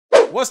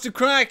What's the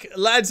crack,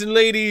 lads and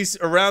ladies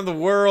around the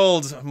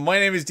world? My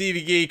name is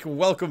DVGeek.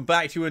 Welcome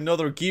back to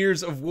another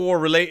Gears of War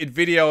related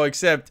video,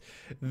 except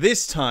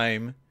this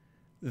time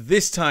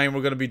we're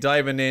going to be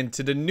diving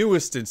into the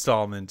newest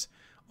installment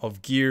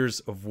of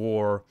Gears of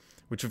War,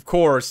 which of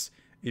course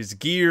is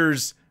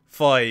Gears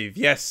 5.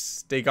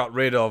 Yes, they got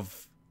rid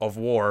of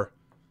War,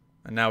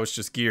 and now it's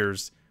just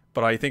Gears.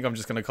 But I think I'm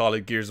just going to call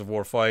it Gears of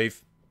War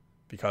 5,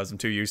 because I'm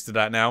too used to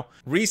that now.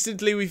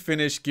 Recently we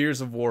finished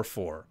Gears of War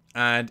 4,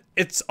 and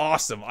it's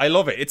awesome. I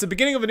love it. It's the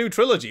beginning of a new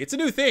trilogy. It's a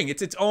new thing.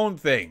 It's its own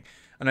thing,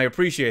 and I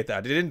appreciate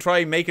that. They didn't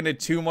try making it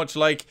too much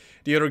like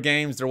the other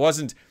games. There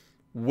wasn't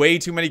way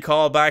too many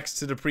callbacks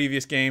to the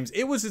previous games.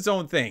 It was its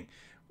own thing,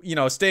 you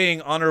know,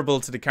 staying honorable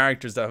to the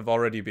characters that have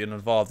already been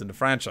involved in the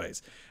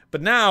franchise.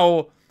 But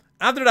now,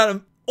 after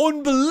that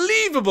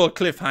unbelievable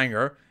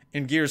cliffhanger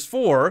in Gears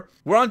 4,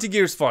 we're on to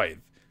Gears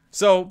 5.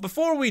 So,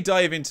 before we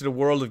dive into the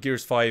world of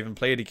Gears 5 and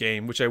play the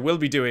game, which I will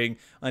be doing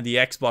on the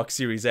Xbox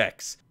Series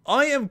X,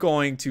 I am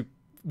going to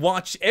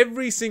watch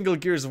every single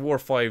Gears of War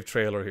 5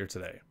 trailer here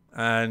today.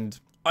 And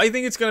I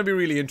think it's going to be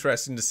really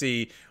interesting to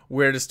see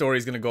where the story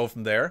is going to go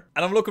from there.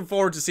 And I'm looking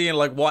forward to seeing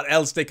like what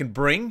else they can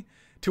bring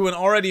to an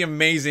already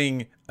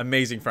amazing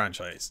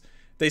franchise.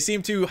 They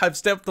seem to have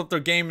stepped up their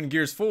game in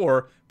Gears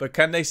 4, but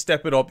can they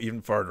step it up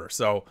even further?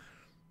 So,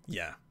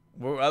 yeah.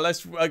 Well,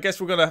 I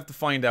guess we're going to have to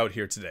find out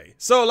here today.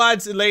 So,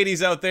 lads and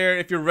ladies out there,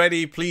 if you're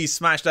ready, please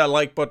smash that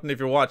like button if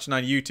you're watching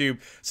on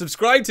YouTube.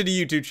 Subscribe to the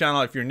YouTube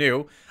channel if you're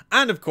new.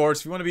 And, of course,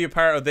 if you want to be a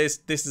part of this,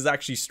 this is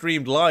actually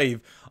streamed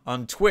live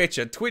on Twitch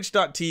at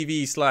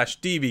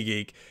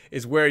twitch.tv/dbgeek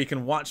is where you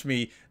can watch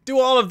me do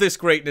all of this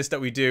greatness that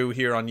we do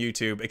here on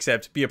YouTube,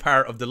 except be a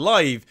part of the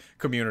live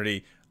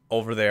community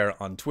over there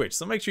on Twitch.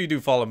 So make sure you do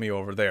follow me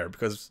over there,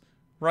 because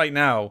right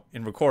now,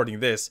 in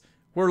recording this,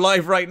 we're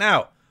live right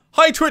now.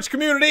 Hi Twitch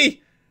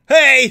community!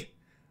 Hey!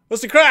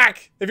 What's the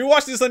crack? If you're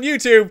watching this on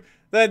YouTube,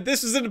 then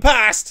this was in the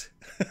past.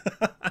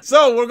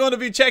 So, we're going to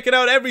be checking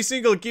out every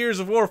single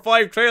Gears of War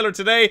 5 trailer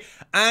today,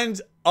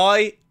 and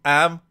I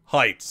am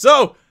hyped.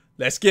 So,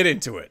 let's get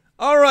into it.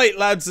 Alright,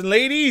 lads and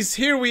ladies,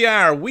 here we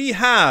are. We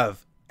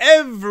have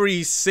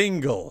every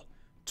single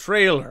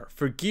trailer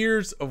for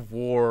Gears of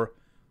War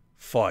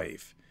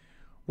 5.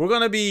 We're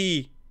going to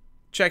be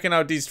checking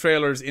out these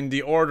trailers in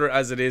the order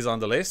as it is on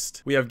the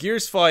list. We have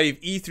Gears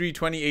 5 E3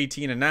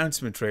 2018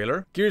 announcement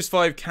trailer, Gears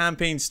 5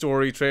 campaign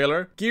story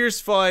trailer,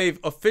 Gears 5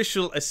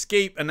 official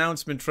escape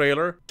announcement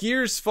trailer,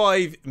 Gears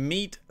 5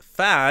 meet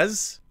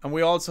Faz, and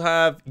we also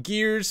have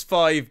Gears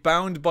 5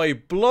 Bound by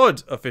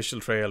Blood official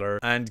trailer,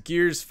 and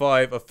Gears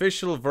 5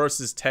 official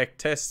versus tech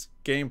test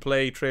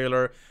gameplay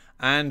trailer,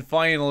 and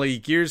finally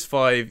Gears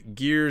 5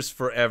 Gears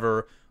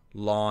Forever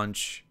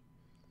launch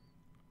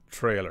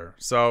trailer.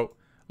 So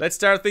let's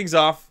start things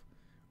off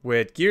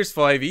with Gears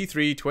 5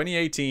 E3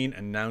 2018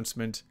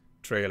 announcement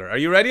trailer. Are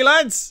you ready,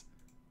 lads?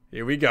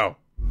 Here we go.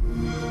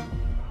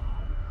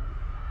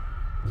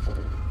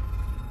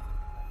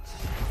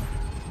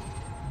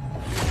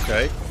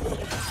 Okay.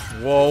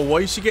 Whoa, why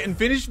is she getting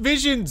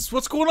visions?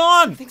 What's going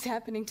on? Something's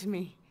happening to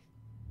me.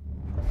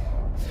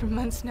 For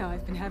months now,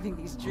 I've been having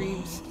these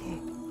dreams.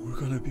 We're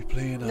gonna be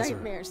playing as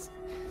nightmares. Her.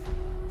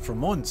 For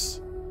months.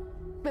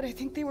 But I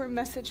think they were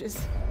messages.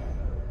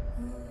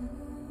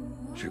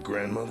 It's your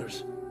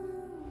grandmother's?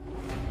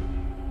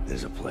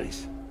 There's a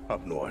place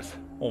up north.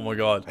 Oh my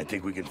god. I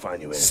think we can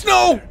find you answers.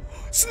 Snow!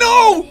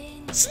 Snow!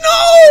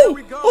 Snow!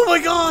 Oh my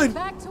god!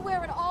 Back to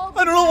where it all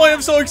I don't know why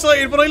I'm so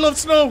excited, but I love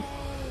snow.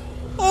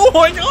 Oh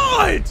my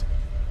god!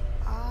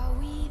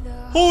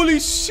 Holy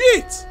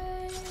shit!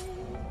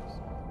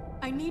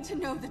 I need to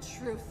know the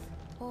truth.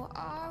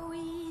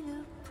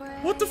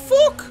 What the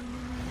fuck?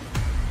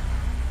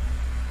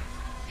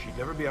 She'd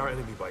never be our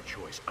enemy by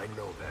choice. I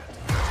know that.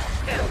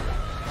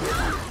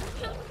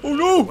 Oh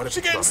no!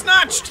 She's getting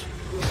snatched!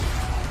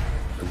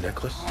 A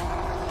necklace?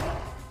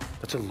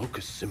 That's a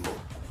locust symbol.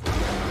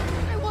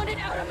 I want it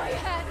out of my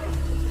head.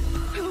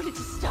 I want it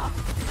to stop.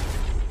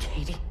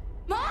 Katie.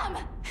 Mom!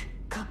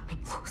 Cut me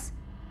loose.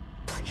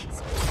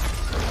 Please.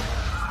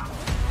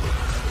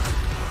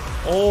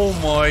 Oh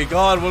my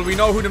god, well we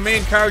know who the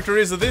main character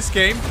is of this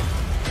game.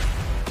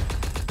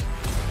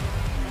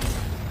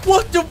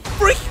 What the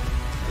freak?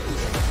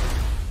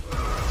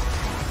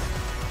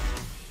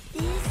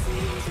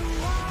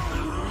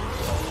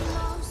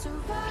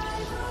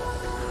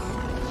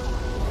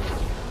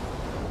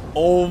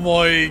 Oh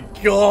my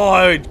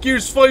god!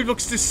 Gears 5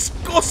 looks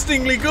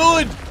disgustingly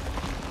good!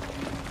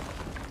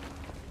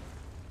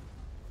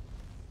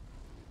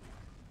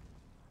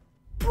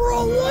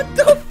 Bro, what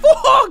the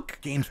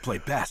fuck? Games play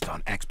best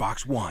on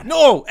Xbox One.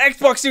 No!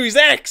 Xbox Series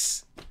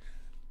X!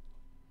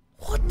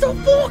 What the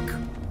fuck?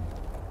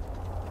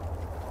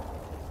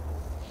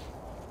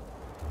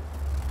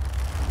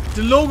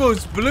 The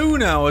logo's blue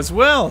now as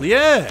well,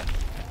 yeah!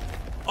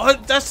 Oh,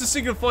 that's to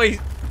signify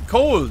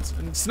cold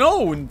and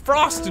snow and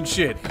frost and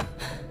shit.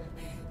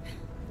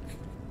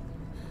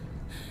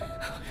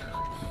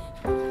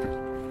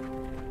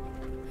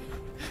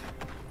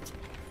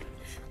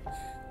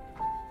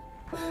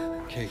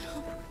 Kate.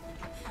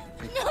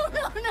 No,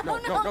 no, no! No.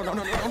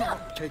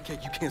 Kate,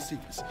 you can't see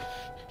this.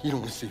 You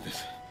don't want to see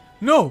this.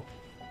 No!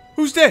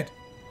 Who's dead?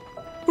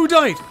 Who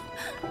died?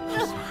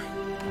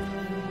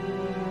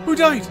 Who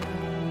died?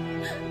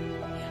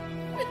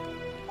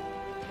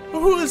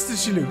 Who else did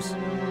she lose?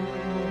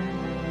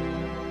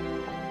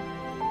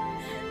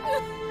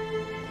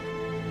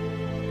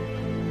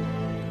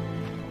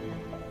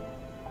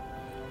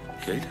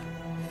 Kate?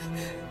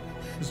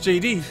 It's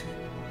JD.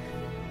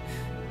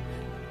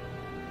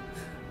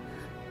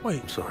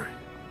 Wait. I'm sorry.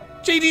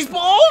 JD's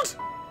bald?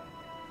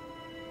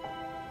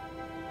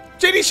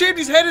 JD shaved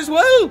his head as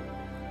well?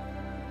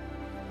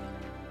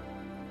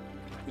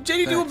 Did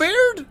JD do a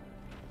beard?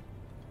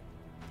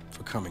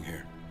 For coming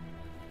here.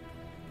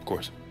 Of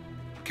course.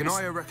 Can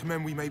I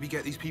recommend we maybe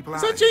get these people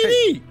out? Is that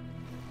JD?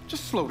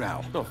 Just slow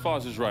down. No,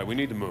 Foz is right. We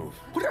need to move.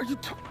 What are you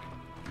talking?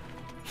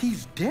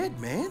 He's dead,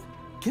 man.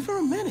 Give her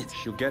a minute.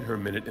 She'll get her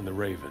minute in the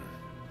Raven.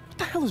 What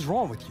the hell is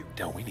wrong with you?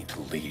 Del, we need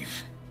to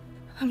leave.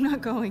 I'm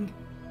not going.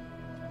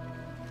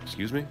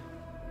 Excuse me?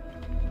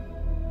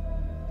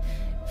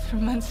 For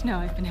months now,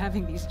 I've been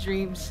having these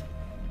dreams.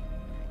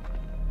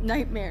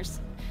 Nightmares.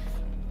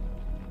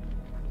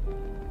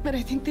 But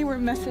I think they were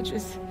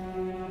messages.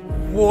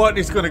 What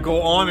is going to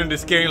go on in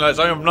this game, lads?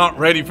 I am not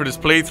ready for this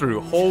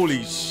playthrough.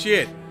 Holy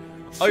shit.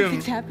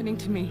 Something's happening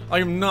to me. I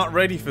am not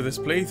ready for this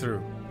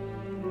playthrough.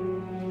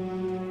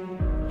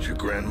 It's your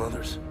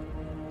grandmother's.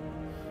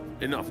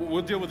 Enough.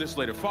 We'll deal with this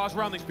later. Foz,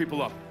 round these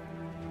people up.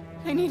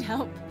 I need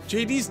help.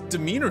 JD's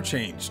demeanor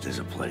changed. There's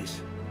a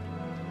place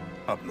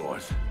up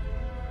north.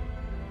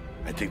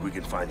 I think we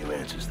can find you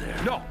answers there.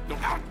 No.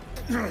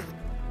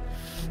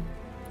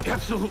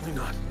 Absolutely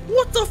not.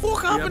 What the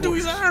fuck happened to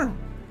his arm?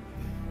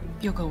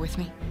 You'll go with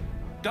me.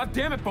 God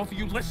damn it, both of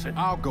you, listen.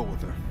 I'll go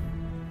with her.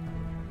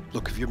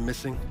 Look, if you're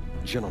missing,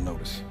 Jen will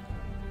notice.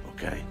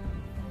 Okay.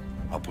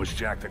 I'll push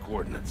Jack the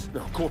coordinates.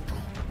 No,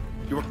 Corporal.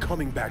 You're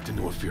coming back to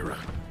New Afira.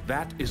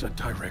 That is a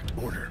direct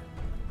order.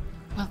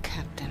 Well,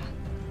 Captain,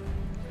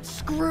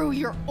 screw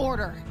your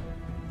order.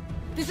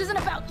 This isn't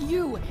about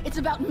you. It's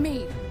about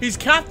me. He's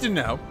captain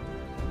now.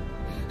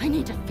 I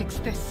need to fix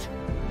this.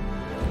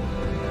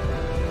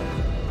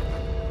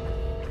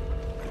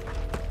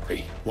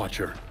 Hey, watch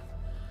her.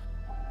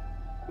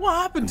 What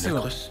happened to him?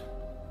 Necklace?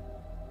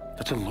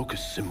 That's a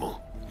locust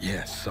symbol.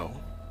 Yeah, so?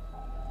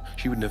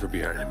 She would never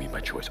be our enemy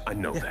by choice. I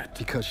know that.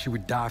 Because she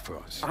would die for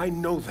us. I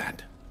know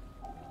that.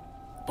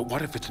 But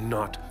what if it's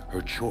not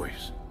her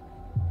choice?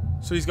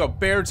 So he's got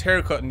Baird's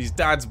haircut and his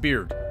dad's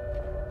beard.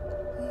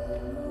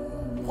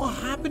 What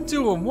happened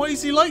to him? Why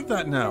is he like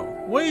that now?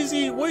 Why is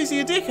he a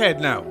dickhead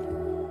now?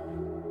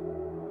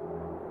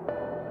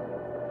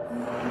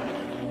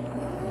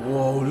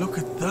 Whoa, look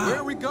at that. Where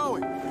are we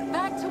going?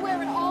 Back to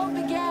where it all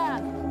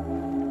began.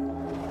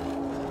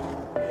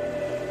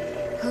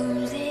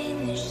 Who's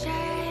in the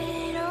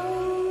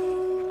shadows?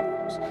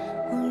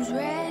 Who's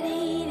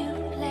ready to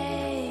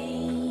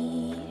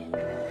play?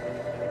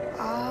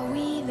 Are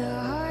we the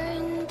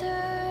hunters?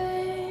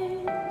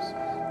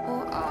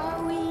 Or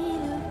are we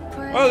the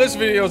prey? Well, this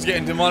video is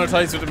getting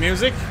demonetized with the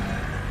music.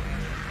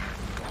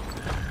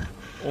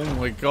 Oh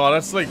my god,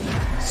 that's like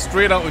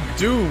straight out of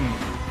Doom.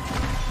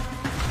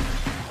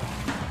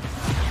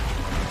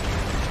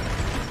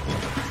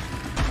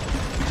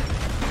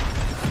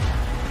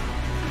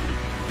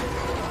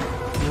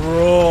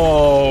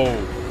 Bro.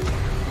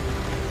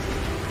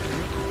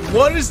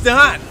 What is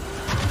that?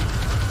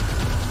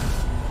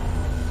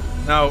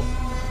 Now,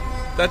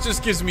 that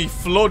just gives me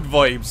Flood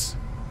vibes.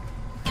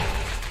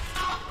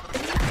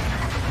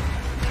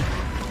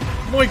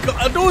 My god,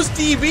 are those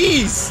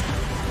DBs?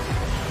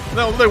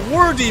 No, they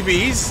were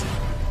DBs.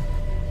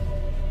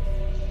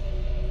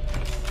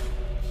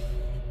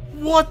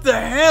 What the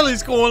hell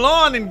is going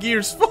on in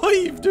Gears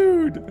 5,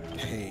 dude?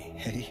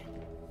 Hey.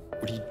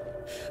 What are you...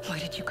 Why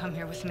did you come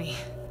here with me?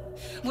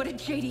 What did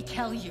JD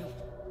tell you?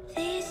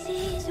 This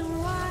is a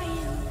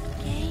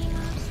wild game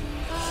of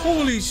survival.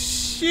 Holy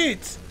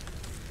shit.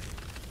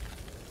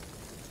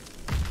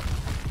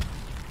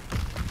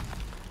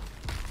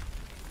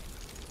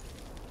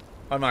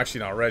 I'm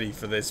actually not ready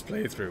for this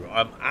playthrough.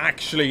 I'm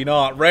actually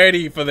not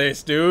ready for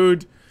this,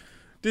 dude.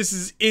 This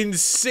is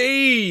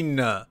insane.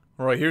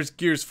 Alright, here's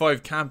Gears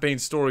 5 campaign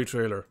story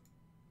trailer.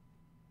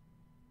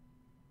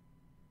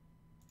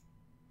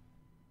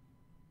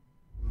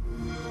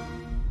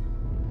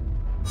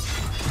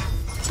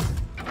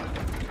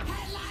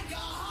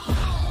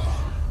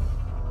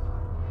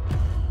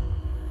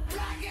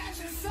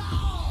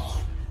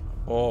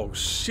 Oh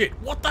shit,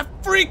 what the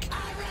freak?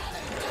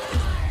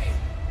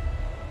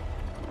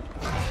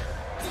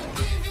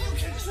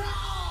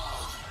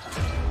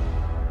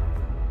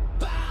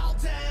 Bow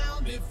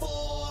down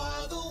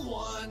before the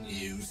one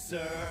you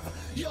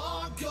serve. You're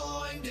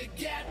going to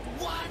get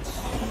what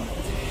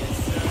you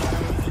deserve.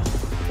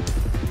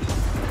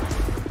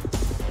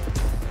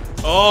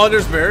 Oh,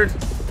 there's Baird.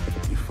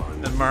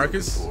 And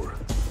Marcus.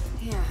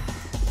 Yeah.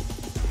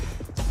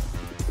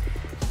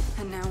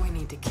 And now we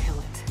need to kill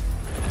it.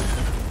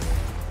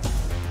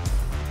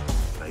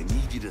 I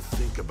need you to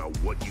think about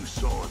what you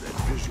saw in that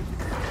vision.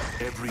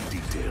 Every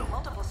detail.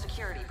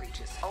 security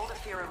breaches. Old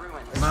Afira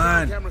ruins.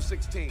 Man. Camera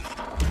 16.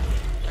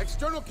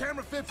 External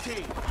camera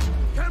 15.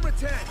 Camera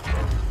 10.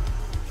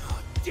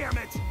 Oh, damn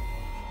it.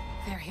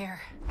 They're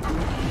here. You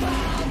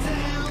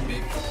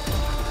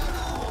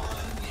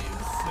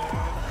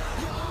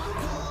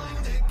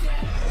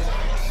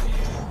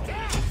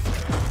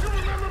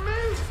remember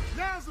me?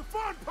 Now's the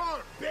fun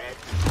part, bitch.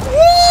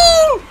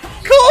 Woo!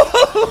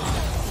 Cool!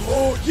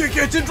 Oh, you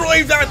get to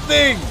drive that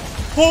thing!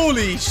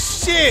 Holy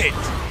shit!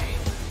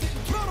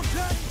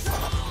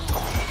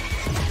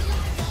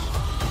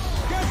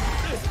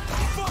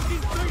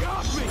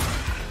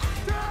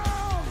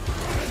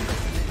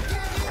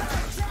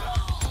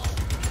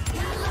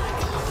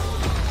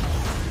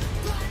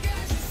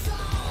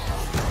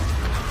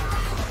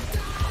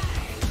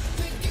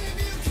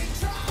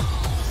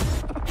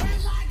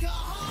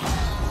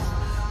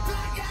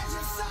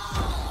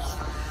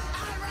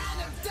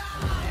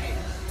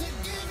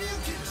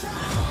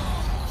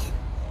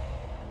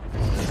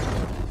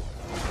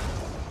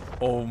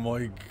 Oh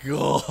my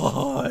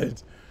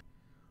god.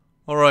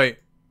 Alright.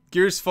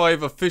 Gears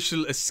 5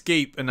 official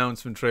escape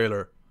announcement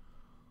trailer.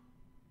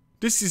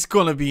 This is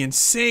gonna be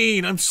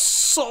insane. I'm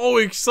so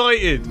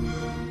excited.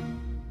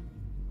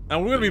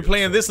 And we're gonna be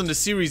playing this on the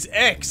Series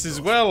X as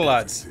well,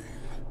 lads.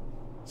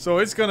 So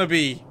it's gonna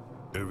be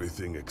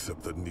Everything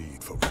except the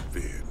need for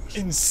revenge.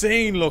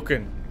 insane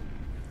looking.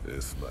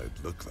 This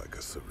might look like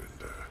a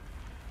surrender,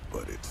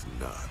 but it's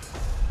not.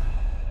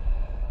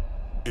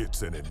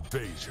 It's an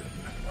invasion.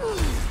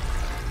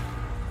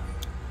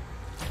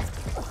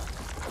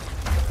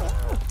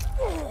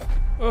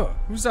 Oh,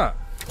 who's that?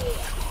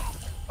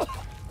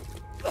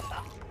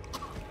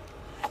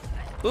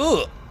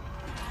 Ugh.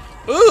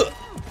 Ugh.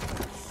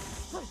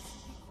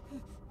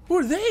 Who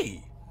are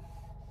they?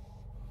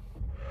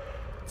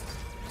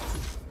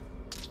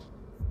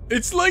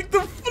 It's like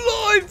the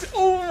flood!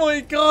 Oh my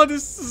god,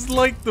 this is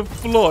like the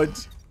flood.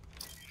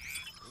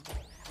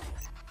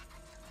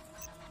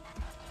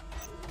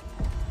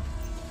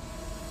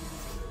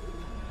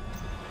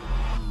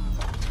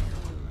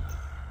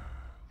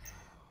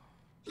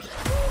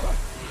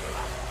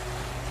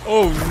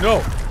 Oh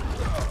no!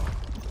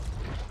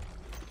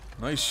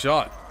 Nice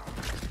shot.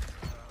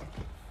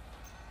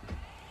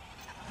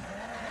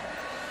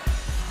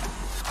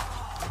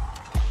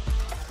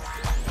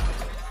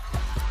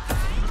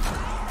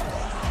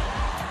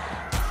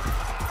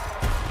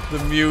 The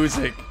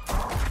music.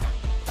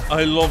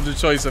 I love the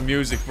choice of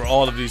music for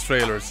all of these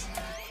trailers.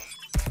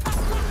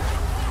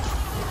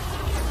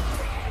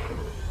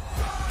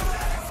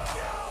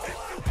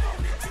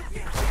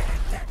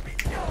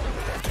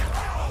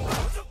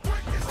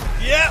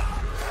 Yeah!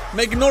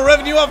 Making no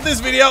revenue off this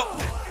video.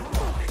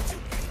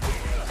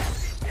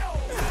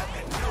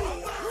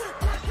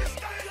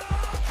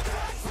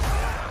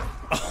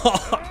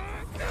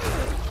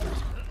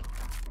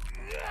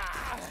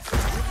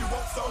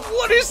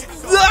 What is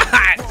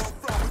that?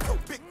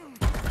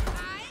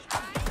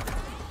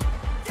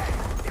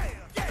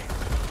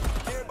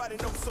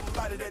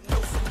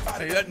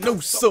 I know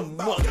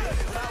someone.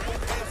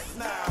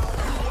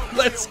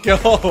 Let's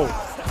go.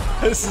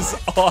 This is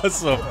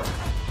awesome.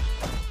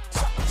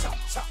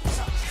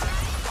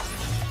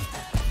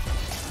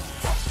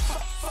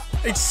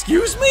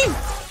 Excuse me?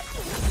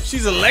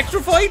 She's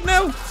electrified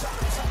now?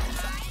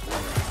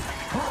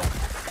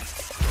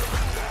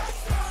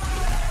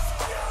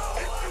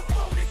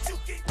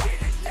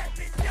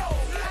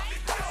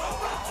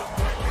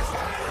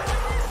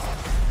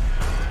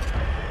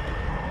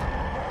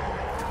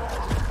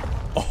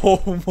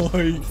 Oh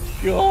my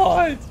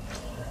god!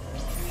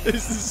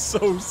 This is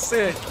so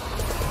sick!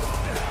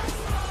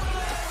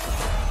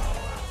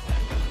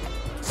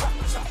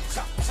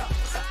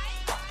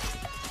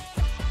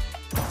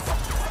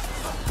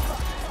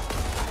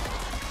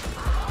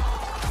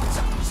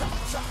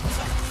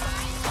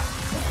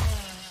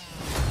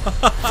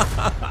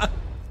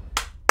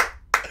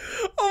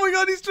 Oh my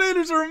god, these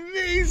trailers are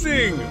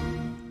amazing!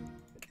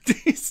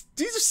 These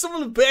are some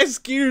of the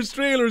best Gears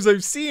trailers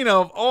I've seen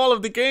of all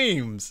of the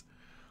games.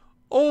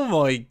 Oh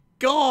my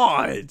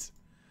god!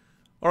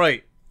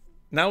 Alright,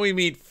 now we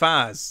meet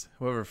Faz.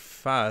 Whoever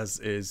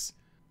Faz is.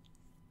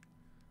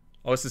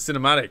 Oh, it's the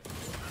cinematic.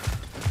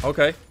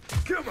 Okay.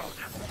 Come on.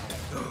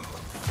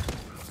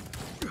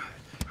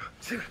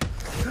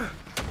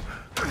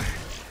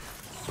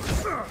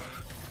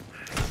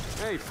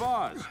 Hey,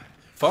 Foz.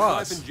 Foz.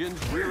 Life and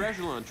Jin's rear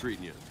echelon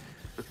treating you.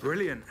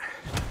 Brilliant.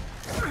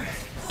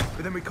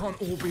 But then we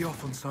can't all be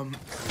off on some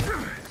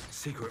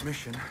secret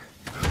mission.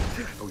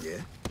 Oh, yeah?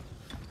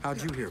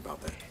 How'd you hear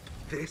about that?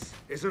 This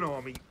is an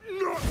army,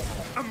 not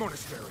a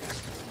monastery.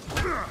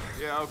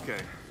 Yeah, okay.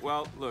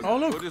 Well, look, Oh,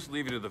 look. we'll just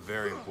leave you to the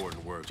very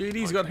important work.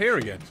 JD's got hair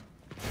again.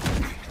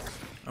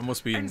 I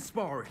must be in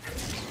Sparring.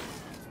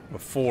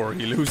 before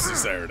he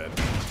loses there then.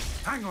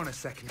 Hang on a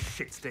second,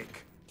 shit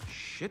stick.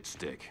 Shit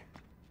stick.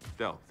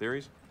 Del,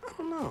 theories? I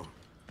don't know.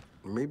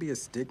 Maybe a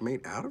stick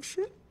made out of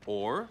shit?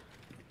 Or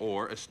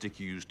a stick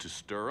used to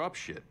stir up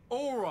shit.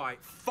 All right,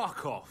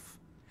 fuck off.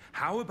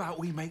 How about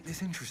we make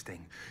this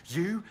interesting?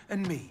 You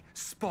and me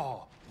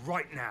spar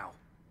right now.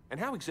 And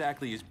how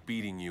exactly is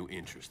beating you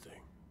interesting?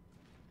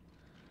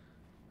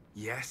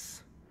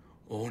 Yes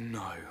or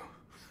no?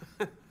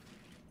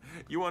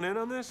 You want in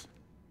on this?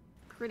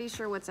 Pretty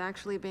sure what's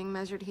actually being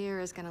measured here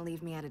is gonna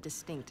leave me at a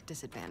distinct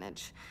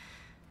disadvantage.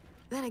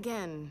 Then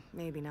again,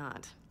 maybe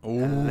not. Ooh.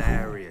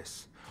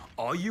 Hilarious.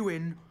 Are you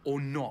in or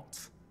not?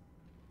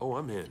 Oh,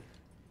 I'm in.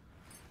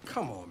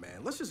 Come on,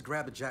 man. Let's just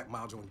grab the Jack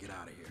module and get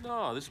out of here.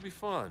 No, this will be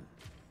fun.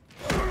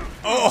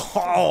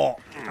 Oh!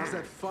 How's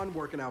that fun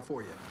working out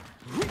for you?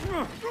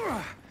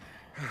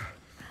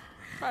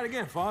 Try it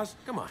again, Foz.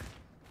 Come on.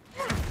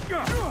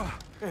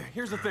 Hey,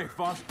 here's the thing,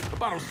 Foz. The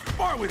bottles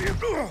spar with you,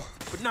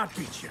 but not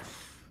beat you.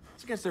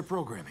 It's against their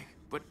programming,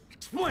 but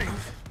explains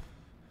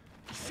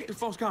your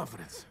false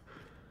confidence.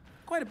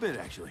 Quite a bit,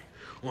 actually.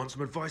 Want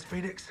some advice,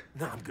 Felix?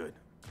 No, I'm good.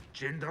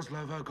 Jin does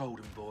love her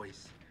golden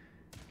boys.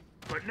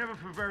 But never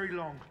for very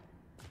long.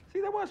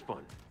 See, that was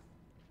fun.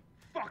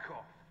 Fuck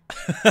off.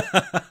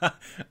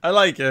 I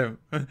like him.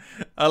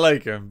 I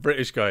like him.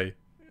 British guy.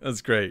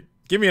 That's great.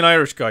 Give me an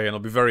Irish guy and I'll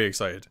be very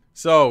excited.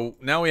 So,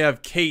 now we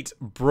have Kate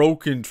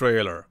broken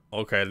trailer.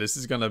 Okay, this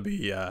is gonna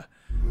be,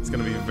 it's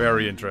gonna be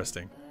very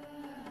interesting.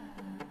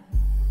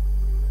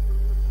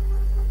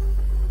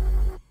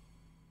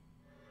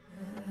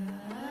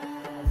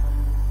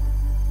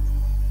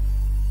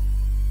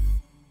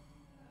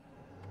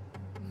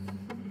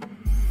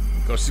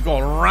 Gosh, she's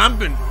going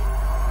rampant.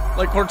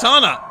 Like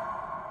Cortana.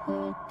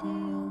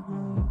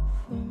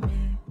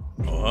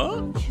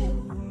 What?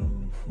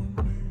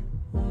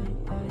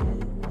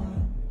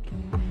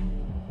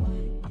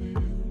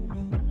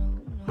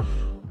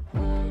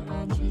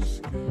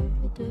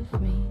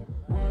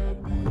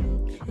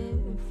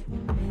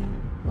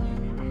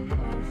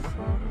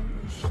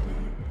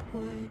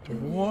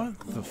 What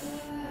the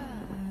f...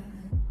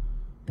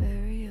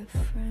 Bury a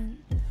friend,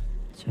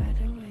 try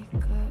to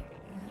wake up.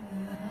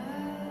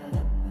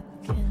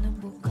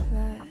 Cannibal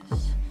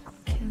class,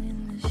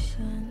 killing the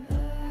sun.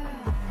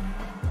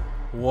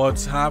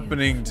 What's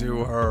happening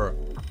to her?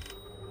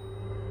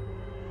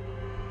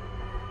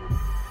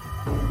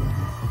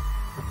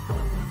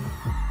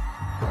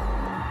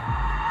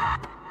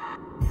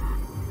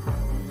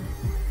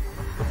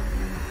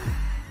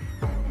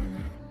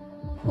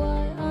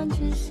 Why aren't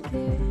you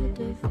scared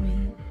of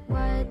me?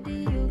 Why do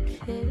you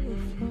care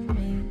for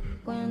me?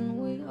 When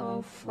we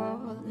all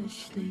fall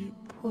asleep,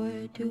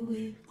 where do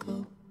we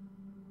go?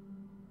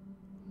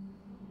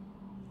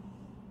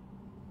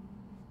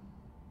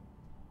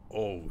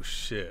 Oh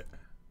shit.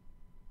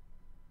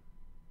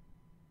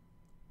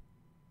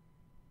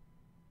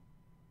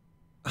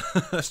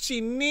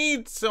 She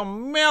needs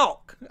some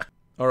milk.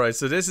 Alright,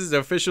 so this is the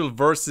official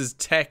versus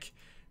tech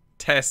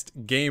test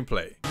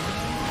gameplay.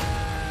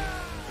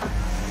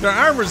 Their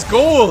armor's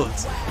gold!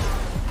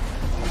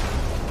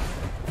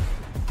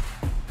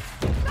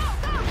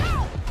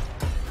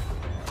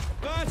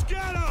 Let's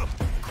get him!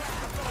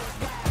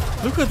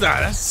 Look at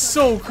that, that's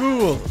so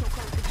cool!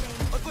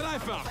 Look what I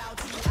found!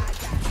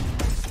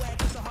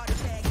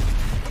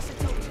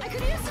 I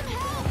could use some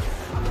help!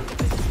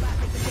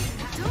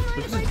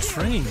 Look at the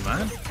train,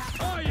 man.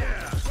 Oh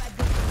yeah!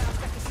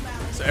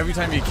 So every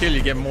time you kill,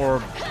 you get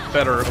more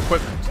better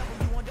equipment.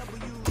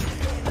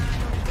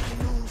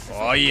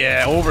 Oh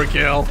yeah,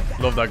 overkill.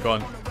 Love that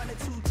gun.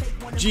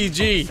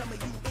 GG.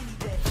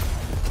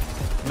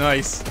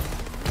 Nice.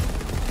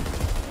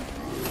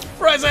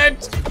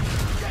 Present!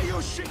 Get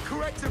your shit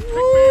correct and pick me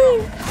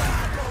Woo. up!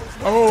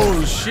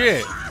 Oh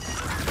shit.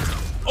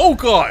 Oh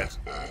god.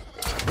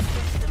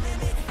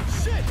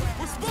 Shit!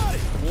 We're spotted!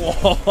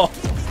 Whoa.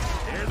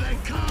 Here they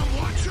come!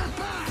 Watch your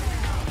back!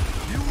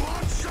 You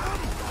want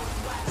some?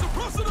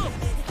 Suppressing them!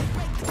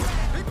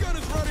 Big gun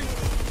is ready!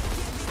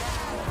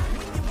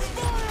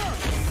 Fire!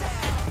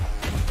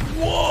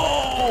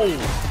 Whoa.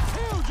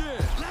 Hell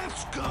yeah!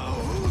 Let's go!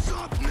 Who's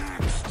up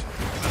next?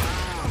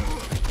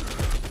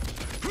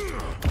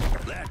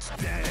 Let's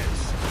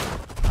dance!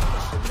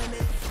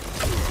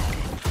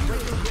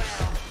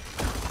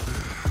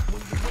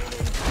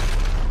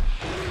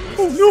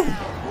 Oh no,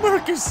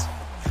 Marcus.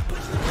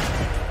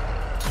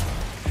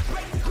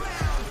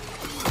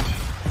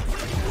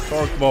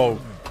 Dark bow.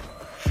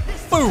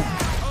 Boom.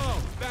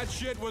 Oh, that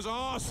shit was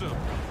awesome!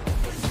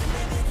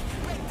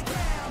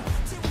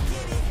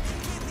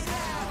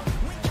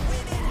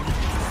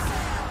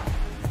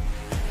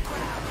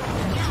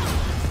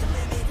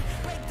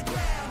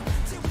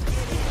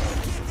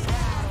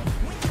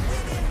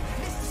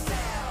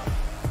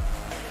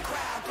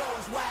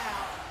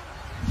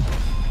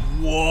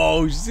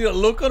 Whoa, you see that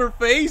look on her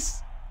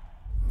face?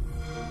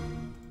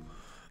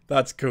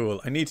 That's cool.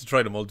 I need to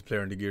try the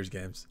multiplayer in the Gears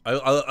games.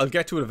 I'll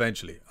get to it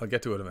eventually. I'll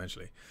get to it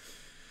eventually.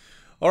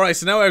 Alright,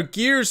 so now our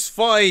Gears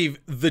 5,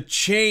 The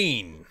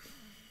Chain.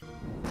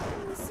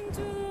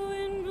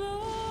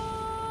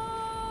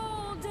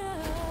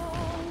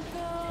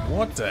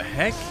 What the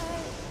heck?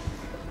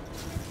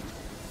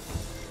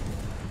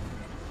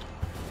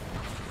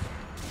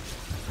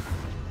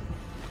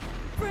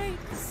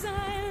 Break the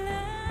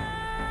silence,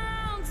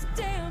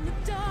 down the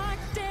dark,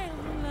 down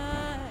the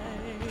light.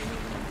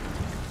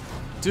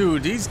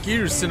 Dude, these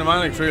Gears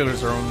cinematic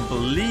trailers are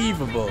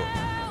unbelievable.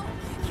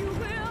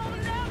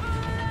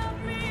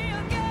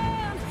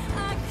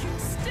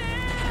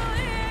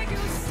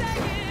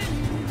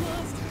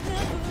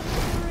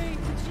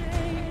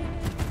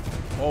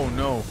 Oh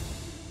no.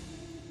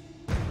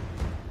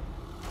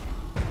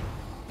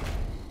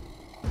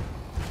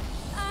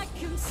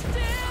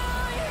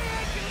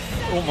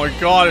 Oh my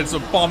god, it's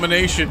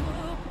Abomination.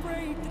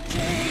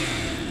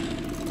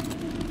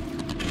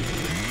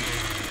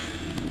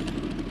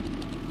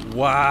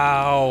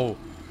 Wow.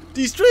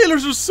 These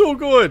trailers are so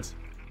good.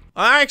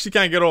 I actually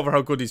can't get over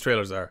how good these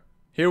trailers are.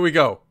 Here we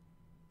go.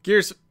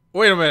 Gears.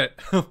 Wait a minute.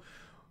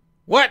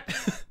 What?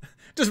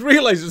 Just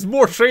realized there's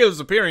more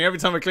trailers appearing every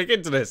time I click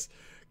into this.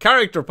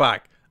 Character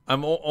pack.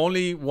 I'm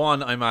only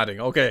one I'm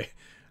adding. Okay.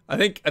 I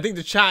think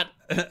the chat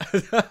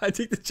I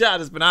think the chat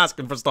has been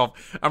asking for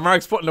stuff and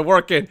Mark's putting the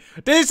work in.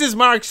 This is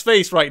Mark's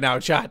face right now,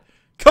 chat.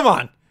 Come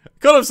on.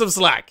 Cut him some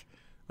slack.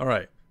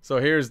 Alright. So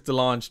here's the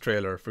launch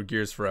trailer for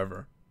Gears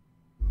Forever.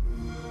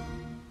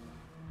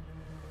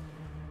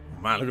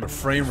 Man, look at the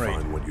frame rate.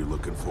 Find what you're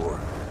looking for.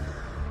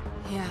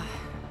 Yeah.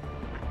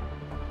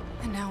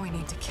 And now we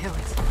need to kill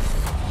it.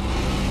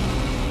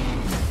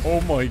 Oh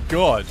my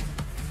god.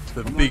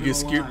 The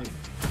biggest gear.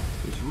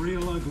 It's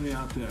real ugly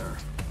out there.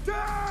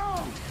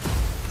 Down!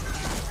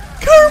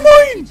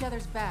 Carmine! Each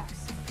other's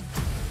backs.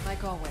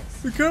 Like always.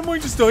 Did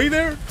Carmine just die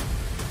there?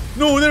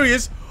 No, there he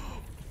is.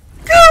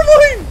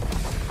 Carmine!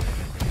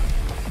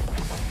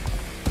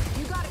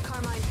 You got it,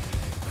 Carmine.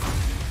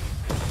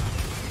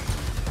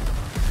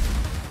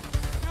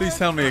 Please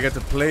tell me I get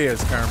to play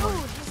as Carmine.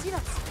 Oh, did you see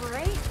that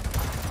spray?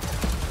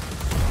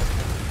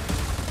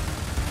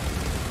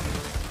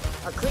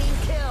 A clean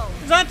kill.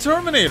 Is that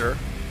Terminator?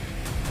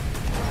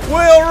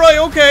 Well, right,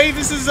 okay.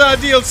 This is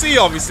DLC,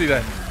 obviously,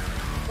 then.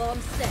 Bomb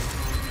set.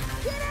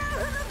 Get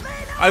out of the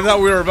vein! I thought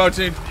we were about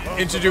to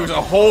introduce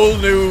a whole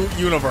new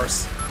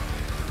universe.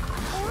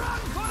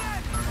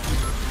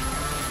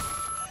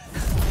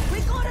 We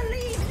gotta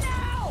leave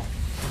now!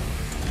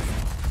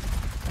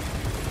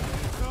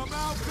 Come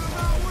out,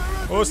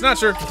 wherever Oh,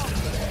 Snatcher.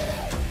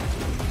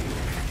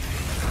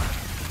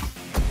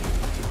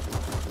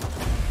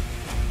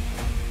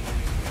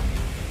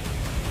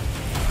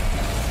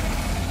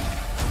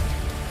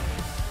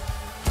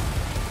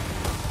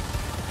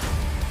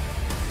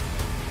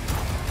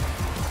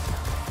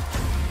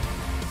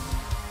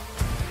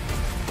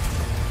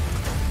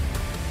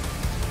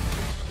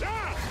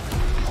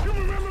 You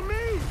remember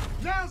me?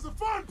 Now's the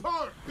fun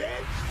part, bitch!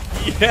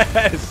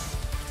 Yes.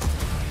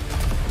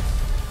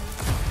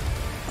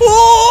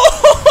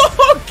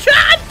 Oh,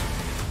 God!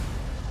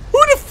 Who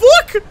the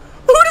fuck?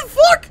 Who the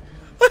fuck?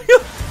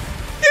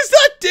 Is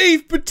that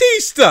Dave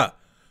Bautista?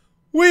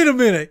 Wait a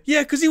minute.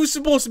 Yeah, because he was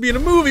supposed to be in a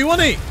movie,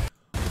 wasn't he?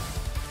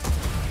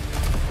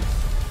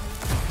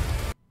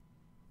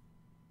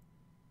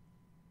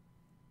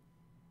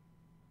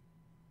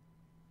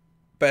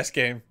 Best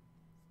game.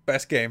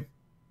 Best game.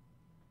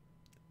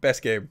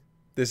 Best game.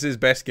 This is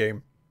best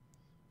game.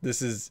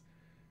 This is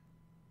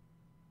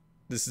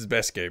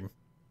best game.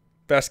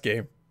 Best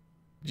game.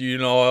 You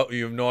know,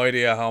 you have no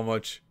idea how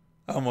much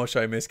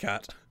I miss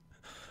Kat.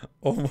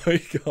 Oh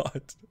my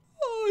god.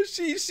 Oh,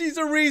 she's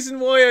a reason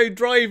why I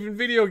drive in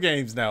video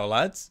games now,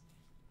 lads.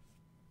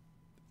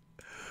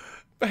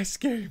 Best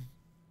game.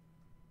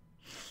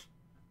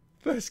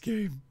 Best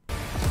game.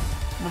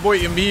 My boy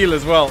Emil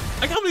as well.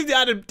 I can't believe they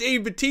added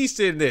Dave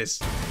Bautista in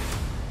this.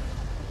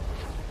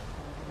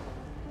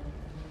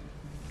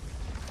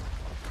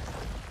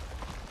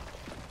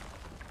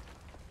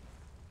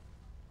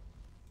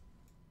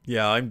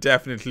 Yeah, I'm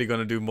definitely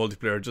gonna do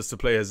multiplayer just to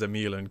play as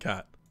Emil and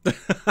Kat. Lads,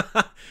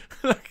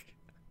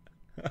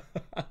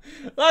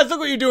 look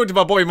what you're doing to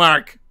my boy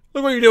Mark.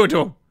 Look what you're doing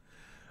to him.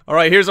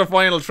 Alright, here's our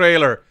final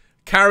trailer.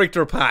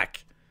 Character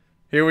pack.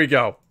 Here we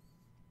go.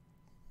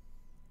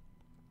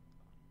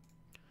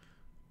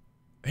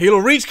 Halo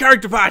Reach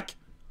character pack.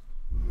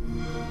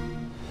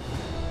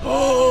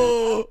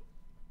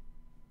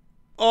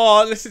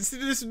 Oh,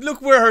 listen,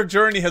 look where her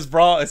journey has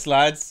brought us,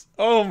 lads.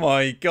 Oh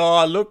my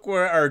god, look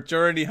where our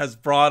journey has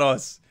brought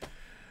us.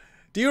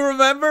 Do you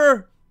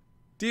remember?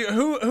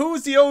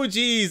 Who's the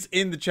OGs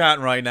in the chat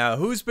right now?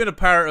 Who's been a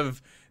part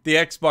of the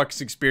Xbox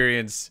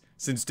experience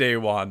since day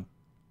one?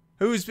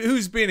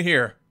 Who's been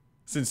here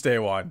since day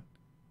one?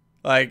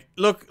 Like,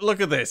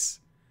 look at this.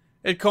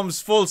 It comes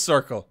full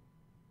circle.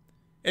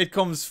 It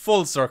comes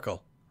full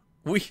circle.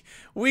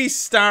 We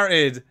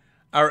started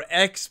our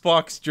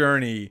Xbox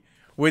journey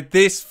with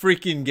this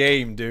freaking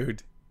game,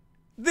 dude.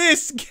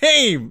 This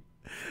game!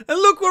 And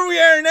look where we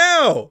are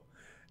now!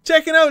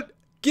 Checking out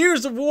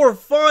Gears of War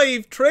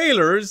 5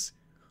 trailers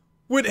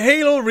with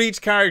Halo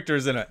Reach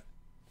characters in it.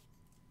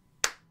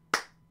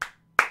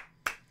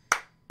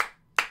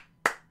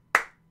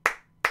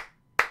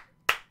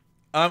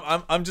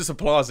 I'm just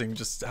applauding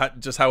just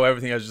how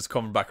everything has just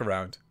come back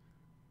around.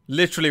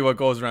 Literally what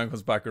goes around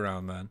comes back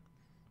around, man.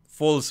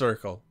 Full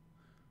circle.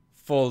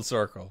 Full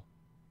circle.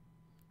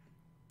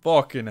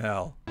 Fucking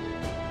hell.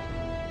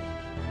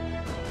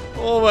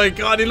 Oh my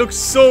god, he looks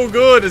so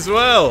good as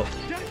well.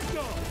 Get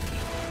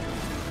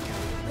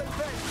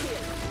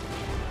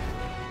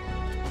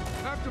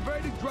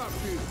Activating drop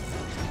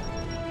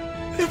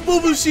shield.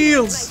 Bubble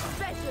shields.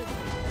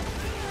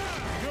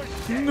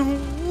 No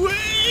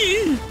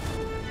way.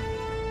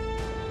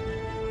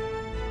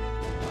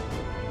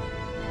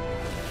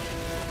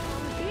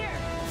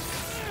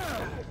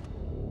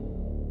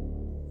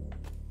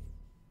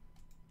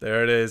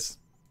 There it is,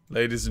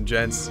 ladies and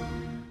gents.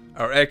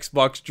 Our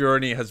Xbox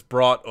journey has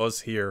brought us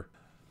here.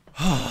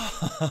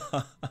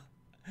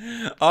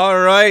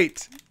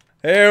 Alright.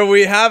 There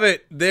we have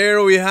it.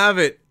 There we have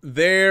it.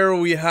 There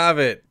we have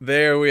it.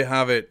 There we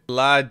have it.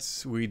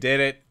 Lads, we did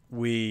it.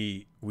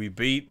 We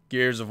beat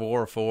Gears of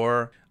War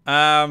 4.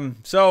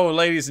 So,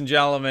 ladies and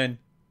gentlemen,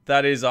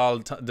 that is all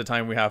the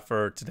time we have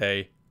for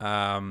today.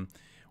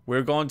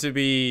 We're going to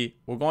be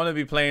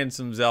playing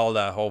some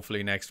Zelda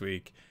hopefully next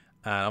week.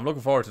 And I'm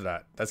looking forward to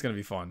that. That's going to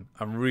be fun.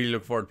 I'm really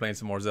looking forward to playing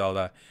some more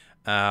Zelda.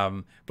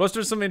 Plus,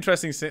 there's some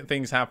interesting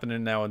things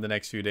happening now in the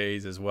next few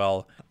days as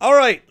well.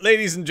 Alright,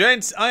 ladies and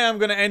gents, I am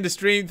going to end the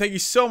stream. Thank you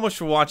so much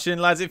for watching.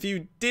 Lads, if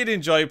you did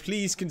enjoy,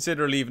 please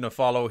consider leaving a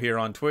follow here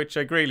on Twitch.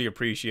 I greatly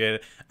appreciate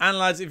it. And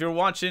lads, if you're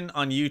watching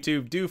on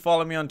YouTube, do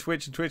follow me on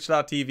Twitch at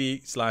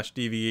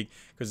twitch.tv/dvgeek,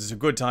 because it's a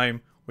good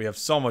time. We have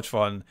so much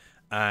fun.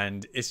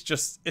 And it's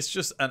just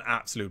an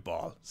absolute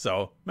ball.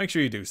 So make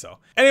sure you do so.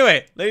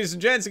 Anyway, ladies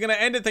and gents, I'm going to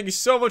end it. Thank you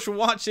so much for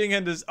watching.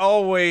 And as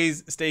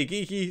always, stay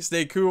geeky,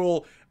 stay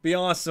cool, be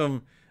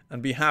awesome,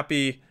 and be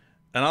happy.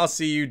 And I'll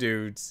see you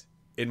dudes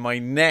in my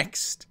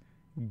next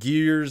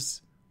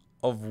Gears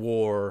of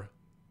War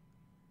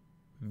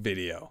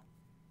video.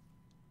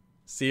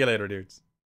 See you later, dudes.